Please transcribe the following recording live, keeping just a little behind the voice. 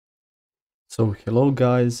So hello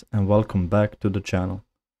guys and welcome back to the channel.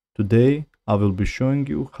 Today I will be showing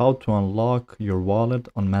you how to unlock your wallet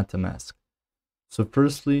on Metamask. So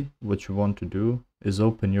firstly, what you want to do is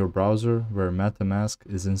open your browser where Metamask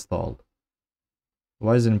is installed.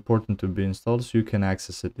 Why is it important to be installed? So you can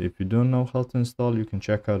access it. If you don't know how to install, you can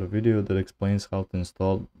check out a video that explains how to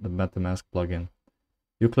install the Metamask plugin.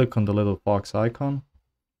 You click on the little fox icon.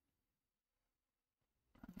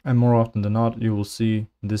 And more often than not, you will see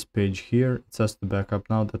this page here. It says to back up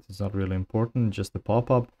now. That is not really important, just a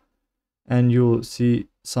pop-up. And you will see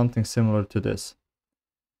something similar to this.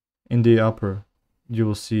 In the upper, you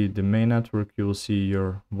will see the main network. You will see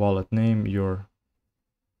your wallet name, your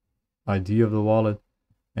ID of the wallet.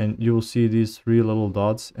 And you will see these three little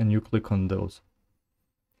dots and you click on those.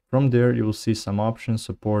 From there, you will see some options,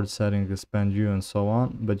 support, settings, expand view, and so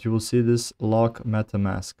on. But you will see this lock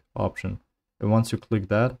Metamask option. And once you click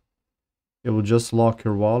that, it will just lock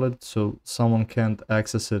your wallet so someone can't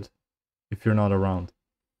access it if you're not around.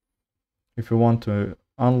 If you want to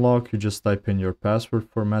unlock, you just type in your password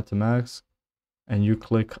for Metamask and you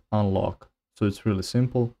click unlock. So it's really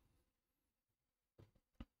simple.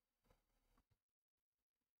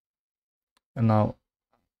 And now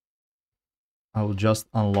I will just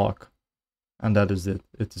unlock, and that is it.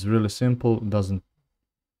 It is really simple. It doesn't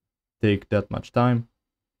take that much time.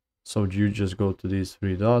 So you just go to these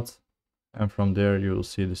three dots, and from there you will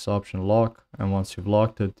see this option lock, and once you've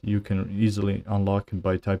locked it, you can easily unlock it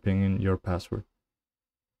by typing in your password.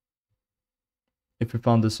 If you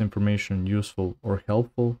found this information useful or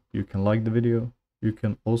helpful, you can like the video. You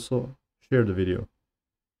can also share the video.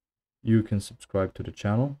 You can subscribe to the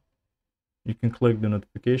channel. You can click the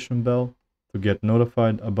notification bell to get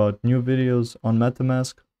notified about new videos on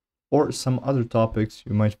Metamask or some other topics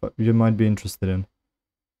you might be interested in.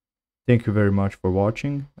 Thank you very much for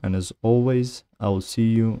watching, and as always, I will see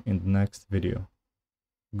you in the next video.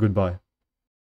 Goodbye.